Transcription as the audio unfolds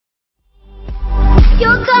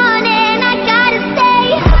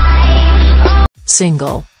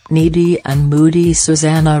single, needy and moody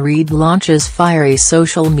Susanna Reid launches fiery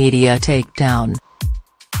social media takedown.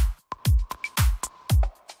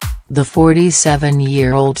 The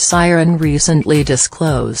 47-year-old siren recently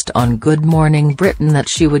disclosed on Good Morning Britain that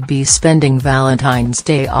she would be spending Valentine's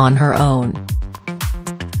Day on her own.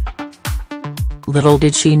 Little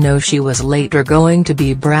did she know she was later going to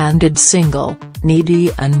be branded single, needy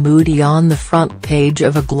and moody on the front page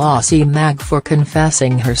of a glossy mag for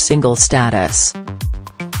confessing her single status.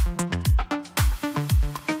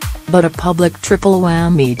 But a public triple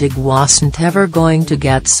whammy dig wasn't ever going to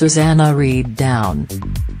get Susanna Reid down.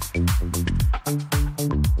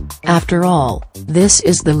 After all, this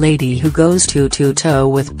is the lady who goes toe-to-toe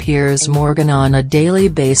with Piers Morgan on a daily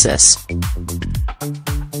basis.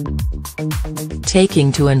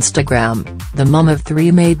 Taking to Instagram, the mum of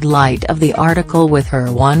three made light of the article with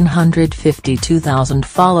her 152,000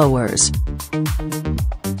 followers.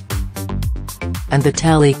 And the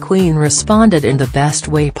telly queen responded in the best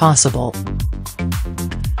way possible.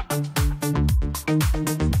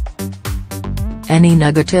 "Any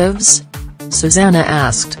negatives?" Susanna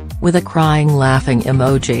asked, with a crying laughing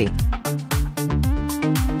emoji.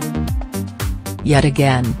 Yet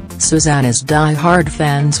again, Susanna's die-hard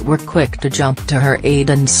fans were quick to jump to her aid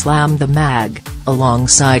and slam the mag,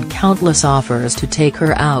 alongside countless offers to take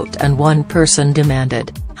her out, and one person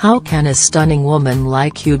demanded, "How can a stunning woman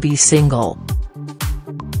like you be single?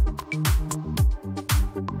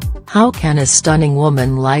 How can a stunning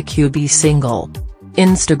woman like you be single?"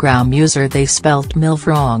 Instagram user "They spelt MILF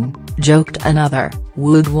wrong," joked another,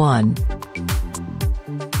 wooed one.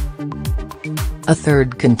 A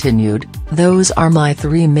third continued, "Those are my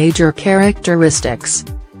three major characteristics."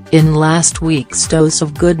 In last week's dose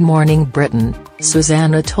of Good Morning Britain,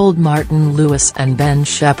 Susanna told Martin Lewis and Ben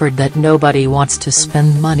Shepherd that nobody wants to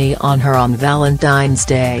spend money on her on Valentine's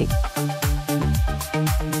Day.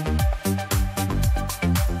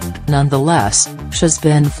 Nonetheless, she's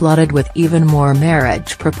been flooded with even more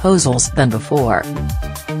marriage proposals than before.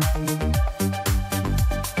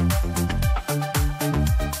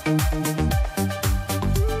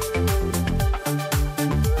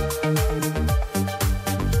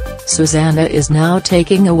 Susanna is now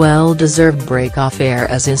taking a well-deserved break off air,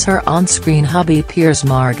 as is her on-screen hubby Piers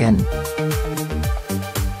Morgan.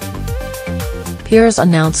 Piers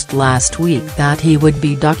announced last week that he would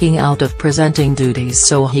be ducking out of presenting duties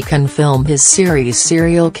so he can film his series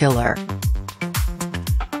Serial Killer.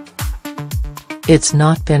 It's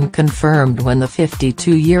not been confirmed when the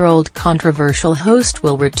 52-year-old controversial host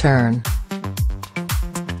will return.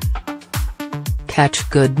 Catch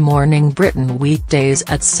Good Morning Britain weekdays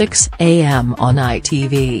at 6 a.m. on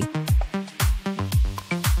ITV.